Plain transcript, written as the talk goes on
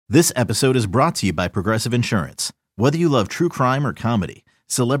This episode is brought to you by Progressive Insurance. Whether you love true crime or comedy,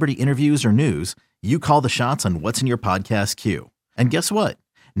 celebrity interviews or news, you call the shots on what's in your podcast queue. And guess what?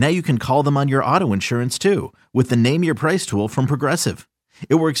 Now you can call them on your auto insurance too with the Name Your Price tool from Progressive.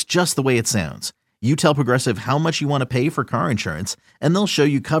 It works just the way it sounds. You tell Progressive how much you want to pay for car insurance, and they'll show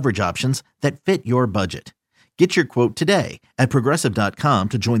you coverage options that fit your budget. Get your quote today at Progressive.com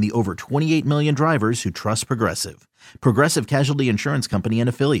to join the over 28 million drivers who trust Progressive. Progressive Casualty Insurance Company and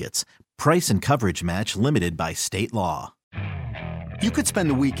Affiliates. Price and coverage match limited by state law. You could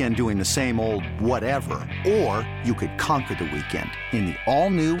spend the weekend doing the same old whatever, or you could conquer the weekend in the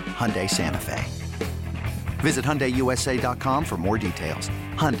all-new Hyundai Santa Fe. Visit HyundaiUSA.com for more details.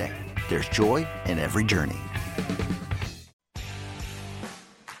 Hyundai, there's joy in every journey.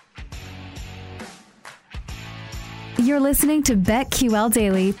 You're listening to BetQL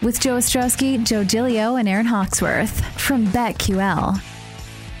Daily with Joe Ostrowski, Joe Giglio, and Aaron Hawksworth from BetQL.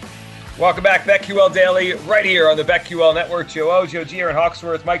 Welcome back, BetQL Daily, right here on the BetQL Network. Joe O, Joe G, Aaron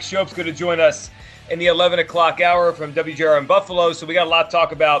Hawksworth, Mike Shope's going to join us in the 11 o'clock hour from WJR in Buffalo. So we got a lot to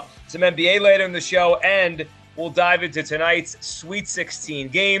talk about. Some NBA later in the show, and we'll dive into tonight's Sweet 16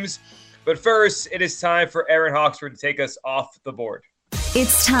 games. But first, it is time for Aaron Hawksworth to take us off the board.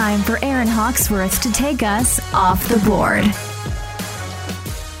 It's time for Aaron Hawksworth to take us off the board.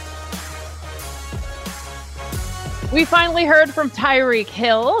 We finally heard from Tyreek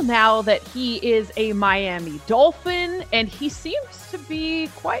Hill now that he is a Miami Dolphin, and he seems to be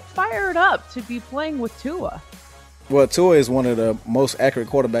quite fired up to be playing with Tua. Well, Tua is one of the most accurate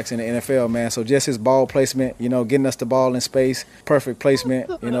quarterbacks in the NFL, man. So just his ball placement, getting us the ball in space, perfect placement,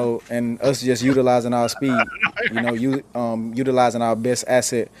 and us just utilizing our speed, utilizing our best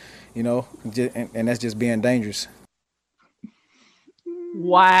asset, and that's just being dangerous.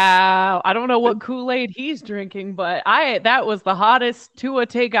 Wow. I don't know what Kool-Aid he's drinking, but that was the hottest Tua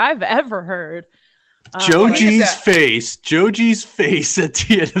take I've ever heard. Joe G's face at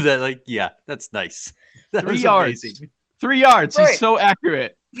the end of that, yeah, that's nice. That 3 yards. Amazing. 3 yards. Right. He's so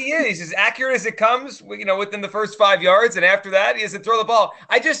accurate. He is. He's as accurate as it comes, within the first 5 yards. And after that, he has to throw the ball.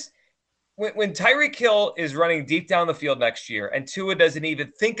 When Tyreek Hill is running deep down the field next year and Tua doesn't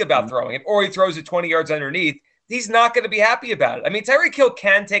even think about throwing it, or he throws it 20 yards underneath, he's not going to be happy about it. I mean, Tyreek Hill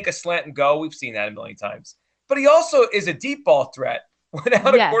can take a slant and go. We've seen that a million times. But he also is a deep ball threat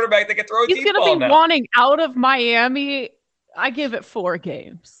without a quarterback that can throw a deep ball. He's going to be wanting out of Miami. I give it 4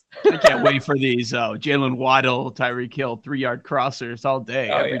 games. I can't wait for these Jalen Waddle, Tyreek Hill 3-yard crossers all day,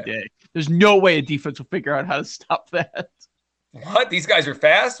 every day. There's no way a defense will figure out how to stop that. What? These guys are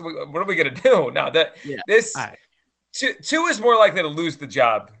fast? What are we going to do? No, Tua is more likely to lose the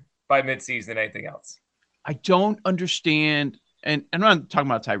job by midseason than anything else. I don't understand, and I'm not talking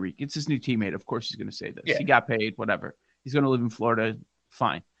about Tyreek. It's his new teammate. Of course he's going to say this. Yeah. He got paid, whatever. He's going to live in Florida.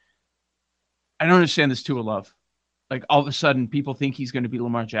 Fine. I don't understand this Tua love. Like, all of a sudden, people think he's going to be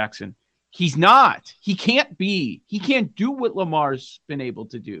Lamar Jackson. He's not. He can't be. He can't do what Lamar's been able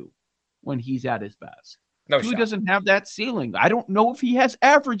to do when he's at his best. Tua doesn't have that ceiling. I don't know if he has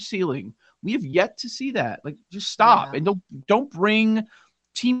average ceiling. We have yet to see that. Like, just stop. Yeah. And don't bring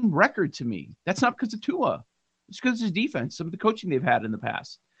team record to me. That's not because of Tua. It's because of his defense, some of the coaching they've had in the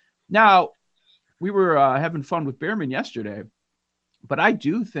past. Now, we were having fun with Behrman yesterday, but I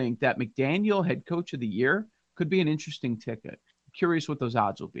do think that McDaniel, head coach of the year, could be an interesting ticket. I'm curious what those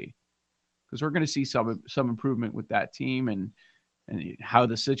odds will be, because we're going to see some improvement with that team and how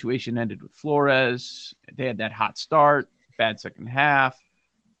the situation ended with Flores. They had that hot start, bad second half.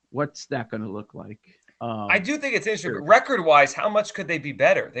 What's that going to look like? I do think it's interesting. Sure. Record-wise, how much could they be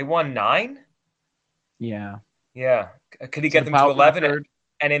better? They won 9? Yeah. Yeah. Could he get them to 11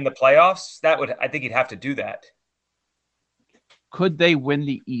 and in the playoffs? I think he'd have to do that. Could they win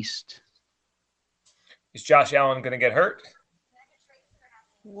the East? Is Josh Allen going to get hurt?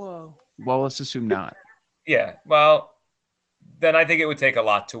 Whoa. Well, let's assume not. Yeah. Well, then I think it would take a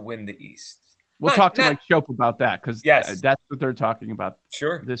lot to win the East. We'll talk to Mike Shope about that, because that's what they're talking about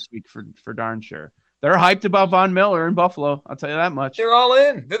this week for darn sure. They're hyped about Von Miller in Buffalo. I'll tell you that much. They're all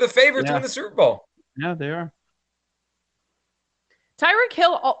in. They're the favorite to win the Super Bowl. Yeah, they are. Tyreek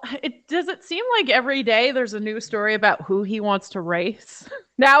Hill, does it seem like every day there's a new story about who he wants to race?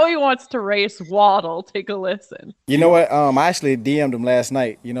 Now he wants to race Waddle. Take a listen. You know what? I actually DM'd him last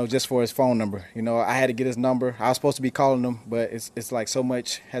night, just for his phone number. I had to get his number. I was supposed to be calling him, but it's like so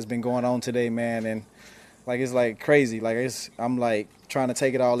much has been going on today, man. And it's like crazy. I'm like trying to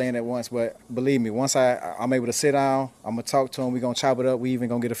take it all in at once. But believe me, once I'm able to sit down, I'm going to talk to him. We're going to chop it up. We even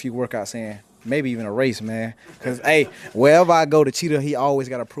going to get a few workouts in. Maybe even a race, man. Because, hey, wherever I go to Cheetah, he always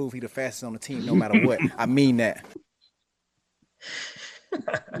got to prove he the fastest on the team no matter what. I mean that.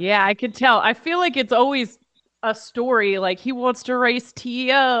 Yeah, I could tell. I feel like it's always a story. Like he wants to race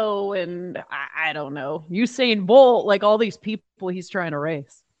T.O. and I don't know, Usain Bolt, like all these people he's trying to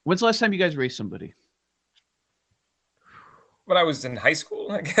race. When's the last time you guys raced somebody? When I was in high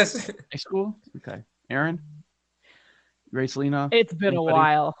school, I guess. High school? Okay. Aaron? Race Lena? It's been a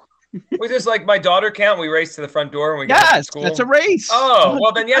while. We just like my daughter count. We raced to the front door when we got to school. That's a race. Oh,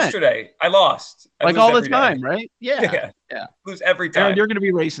 well then yesterday I lost. Like all the time, right? Yeah. Lose every time. Aaron, you're going to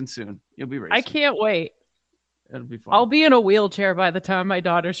be racing soon. You'll be racing. I can't wait. It'll be fun. I'll be in a wheelchair by the time my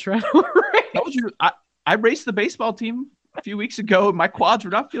daughter's trying to race. I raced the baseball team a few weeks ago. My quads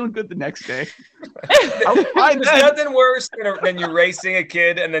were not feeling good the next day. There's nothing worse than you racing a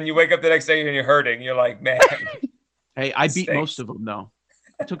kid and then you wake up the next day and you're hurting. You're like, man. Hey, I beat most of them though.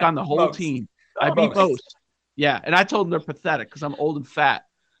 I took on the whole team. I beat most. Yeah, and I told them they're pathetic because I'm old and fat.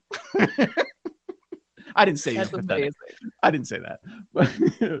 I didn't say that. Pathetic. I didn't say that. But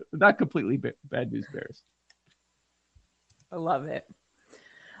not completely bad news bears. I love it.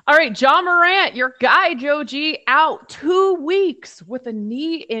 All right, John Morant, your guy, Joe G, out 2 weeks with a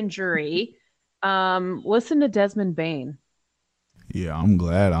knee injury. Listen to Desmond Bane. Yeah, I'm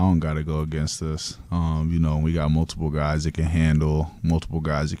glad I don't got to go against this. We got multiple guys that can handle, multiple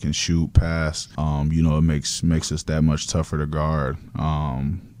guys that can shoot, pass. It makes us that much tougher to guard.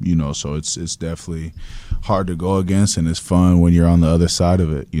 So it's definitely hard to go against, and it's fun when you're on the other side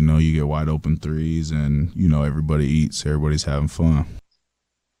of it. You get wide open threes, and everybody eats. Everybody's having fun.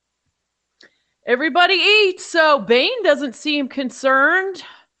 Everybody eats, so Bane doesn't seem concerned.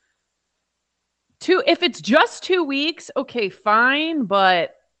 If it's just 2 weeks, okay, fine,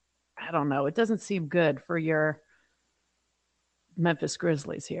 but I don't know. It doesn't seem good for your Memphis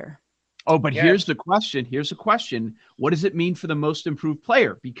Grizzlies here. Oh, but here's the question. What does it mean for the most improved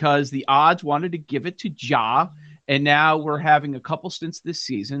player? Because the odds wanted to give it to Ja, and now we're having a couple stints this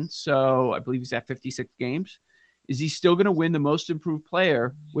season. So I believe he's at 56 games. Is he still going to win the most improved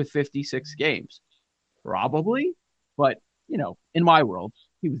player with 56 games? Probably. But, in my world,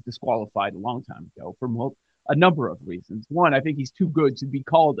 he was disqualified a long time ago for a number of reasons. One, I think he's too good to be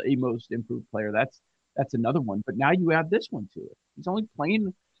called a most improved player. That's another one. But now you add this one to it. He's only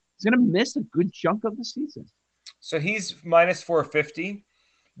playing. He's going to miss a good chunk of the season. So he's minus 450.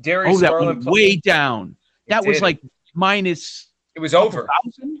 Darius Garland went way down. That was like minus. It was over.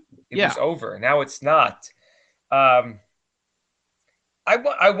 It was over. Now it's not. I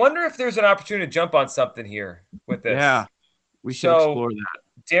wonder if there's an opportunity to jump on something here with this. Yeah, we should explore that.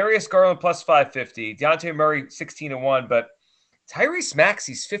 Darius Garland plus 550, Dejounte Murray 16-1, but Tyrese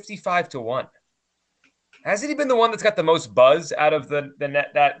Maxey's 55-1. Hasn't he been the one that's got the most buzz out of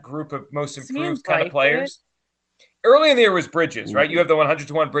that group of most improved kind of players? Early in the year was Bridges, right? You have the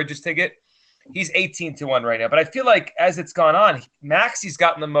 100-1 Bridges ticket. He's 18-1 right now, but I feel like as it's gone on, Maxey's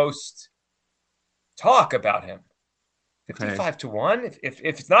gotten the most talk about him. 55-1. If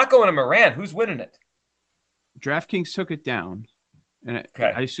it's not going to Morant, who's winning it? DraftKings took it down. And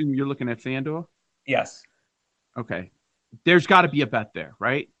I assume you're looking at FanDuel? Yes. Okay. There's got to be a bet there,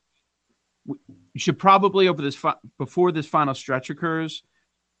 right? You should probably, before this final stretch occurs,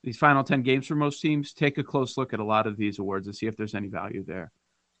 these final 10 games for most teams, take a close look at a lot of these awards and see if there's any value there.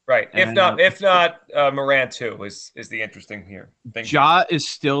 Right. If not, Morant too is the interesting thing. Ja is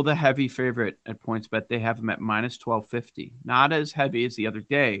still the heavy favorite at PointsBet. They have him at minus 1250. Not as heavy as the other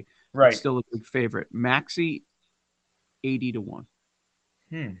day. Right. Still a big favorite. Maxey, 80-1.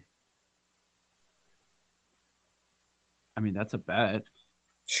 I mean, that's a bet.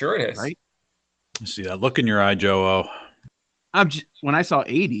 Sure it is. Right? You see that look in your eye, Joe. When I saw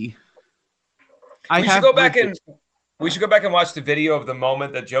 80, we should go back and watch the video of the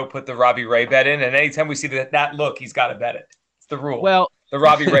moment that Joe put the Robbie Ray bet in. And anytime we see that look, he's got to bet it. It's the rule. Well, the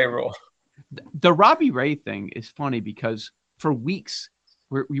Robbie Ray rule. The Robbie Ray thing is funny because for weeks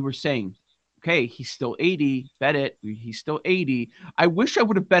we were saying, okay, he's still 80, bet it. He's still 80. I wish I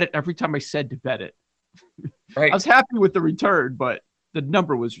would have bet it every time I said to bet it. Right. I was happy with the return, but the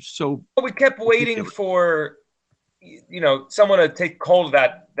number was so. We kept waiting for, someone to take hold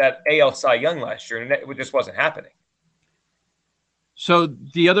of that AL Cy Young last year, and it just wasn't happening. So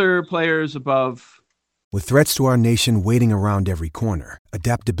the other players above. With threats to our nation waiting around every corner,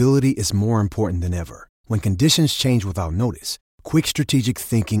 adaptability is more important than ever. When conditions change without notice, quick strategic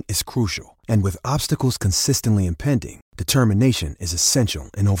thinking is crucial. And with obstacles consistently impending, determination is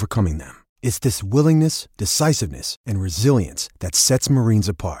essential in overcoming them. It's this willingness, decisiveness, and resilience that sets Marines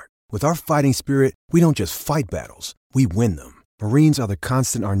apart. With our fighting spirit, we don't just fight battles, we win them. Marines are the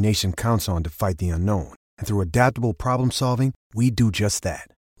constant our nation counts on to fight the unknown. And through adaptable problem solving, we do just that.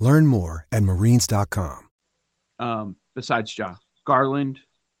 Learn more at Marines.com. Besides Ja. Garland,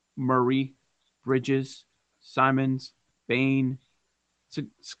 Murray, Bridges, Simons, Bain. It's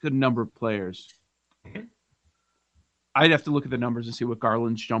a good number of players. Mm-hmm. I'd have to look at the numbers and see what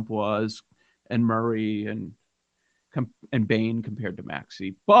Garland's jump was, and Murray and Bain compared to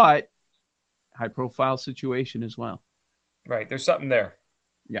Maxey. But high-profile situation as well. Right. There's something there.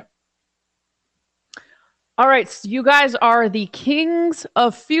 Yeah. All right. So you guys are the kings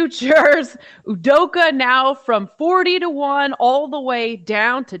of futures. Udoka now from 40-1 all the way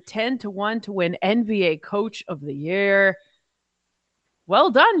down to 10-1 to win NBA Coach of the Year. Well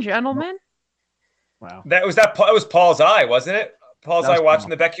done, gentlemen. Wow. That was Paul's eye, wasn't it? Paul's eye watching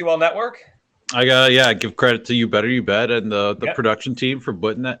the BetQL Network. I give credit to You Better You Bet and the production team for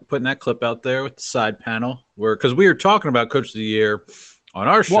putting that clip out there with the side panel, because we were talking about Coach of the Year on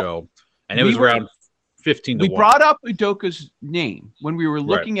our show, and it was around 15-1. We brought up Udoka's name when we were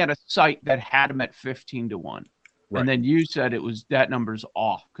looking at a site that had him at 15-1, right. And then you said it was that number's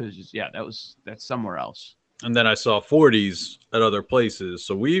off because that's somewhere else. And then I saw 40s at other places,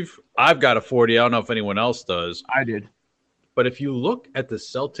 so I've got a 40. I don't know if anyone else does. I did, but if you look at the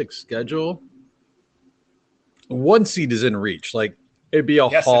Celtics schedule, 1 seed is in reach. Like, it'd be a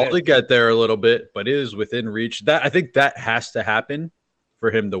haul to get there a little bit, but it is within reach. I think that has to happen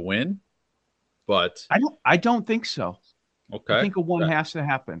for him to win. But I don't think so. Okay. I think a 1 has to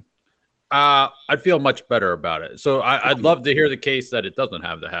happen. I'd feel much better about it. So I'd love to hear the case that it doesn't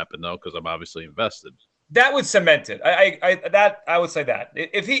have to happen, though, because I'm obviously invested. That would cement it. I would say that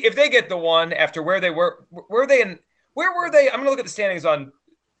if they get the 1 after where were they? I'm going to look at the standings on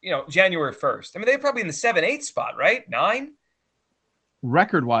January 1st. I mean, they're probably in the 7-8 spot, right? 9.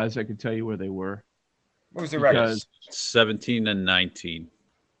 Record wise, I could tell you where they were. What was the record? 17-19,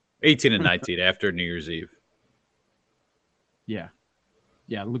 18-19 after New Year's Eve. Yeah.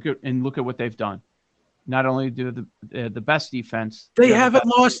 Look at what they've done. Not only do the best defense, they haven't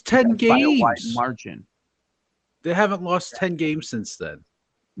lost 10 games by a wide margin. They haven't lost 10 games since then.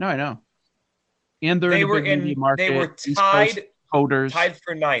 No, I know. And they were tied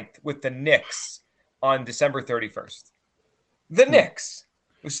for 9th with the Knicks on December 31st. The Knicks,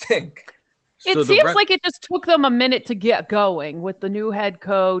 who stink. It seems like it just took them a minute to get going with the new head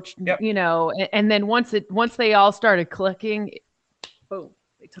coach, and then once they all started clicking, boom,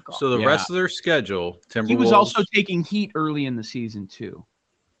 they took off. So the rest of their schedule, Timberwolves. He was also taking heat early in the season too.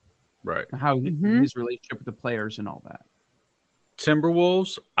 Right. How his relationship with the players and all that.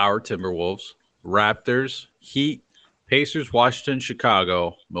 Timberwolves, Raptors, Heat, Pacers, Washington,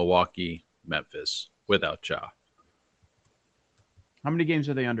 Chicago, Milwaukee, Memphis, without Ja. How many games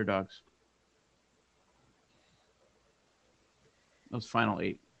are they underdogs? Those final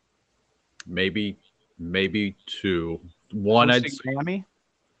 8. Maybe 2. One, Miami.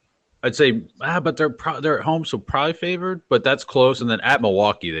 I'd say, but they're at home, so probably favored. But that's close. And then at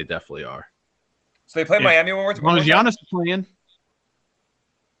Milwaukee, they definitely are. So they play Miami one more time. As long as Giannis is playing.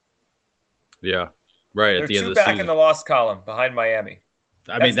 Yeah, right. They're at the end of the back season. In the loss column behind Miami.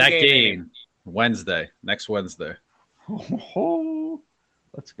 That's that game next Wednesday.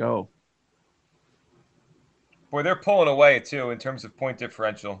 Let's go. Boy, they're pulling away too in terms of point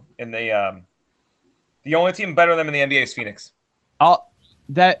differential. And the only team better than them in the NBA is Phoenix.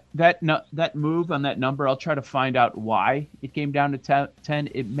 That move on that number, I'll try to find out why it came down to 10.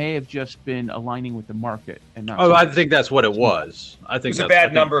 It may have just been aligning with the market and not. I think that's what it was. I think it was a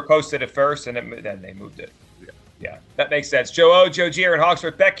bad number posted at first, and then they moved it. Yeah, that makes sense. Joe O, Joe G, Aaron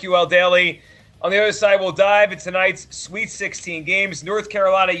Hawksworth, BetQL Daily. On the other side, we'll dive into tonight's Sweet 16 games: North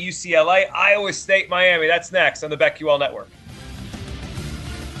Carolina, UCLA, Iowa State, Miami. That's next on the BetQL Network.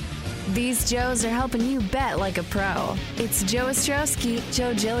 These Joes are helping you bet like a pro. It's Joe Ostrowski,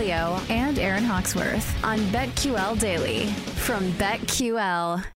 Joe Giglio, and Aaron Hawksworth on BetQL Daily from BetQL.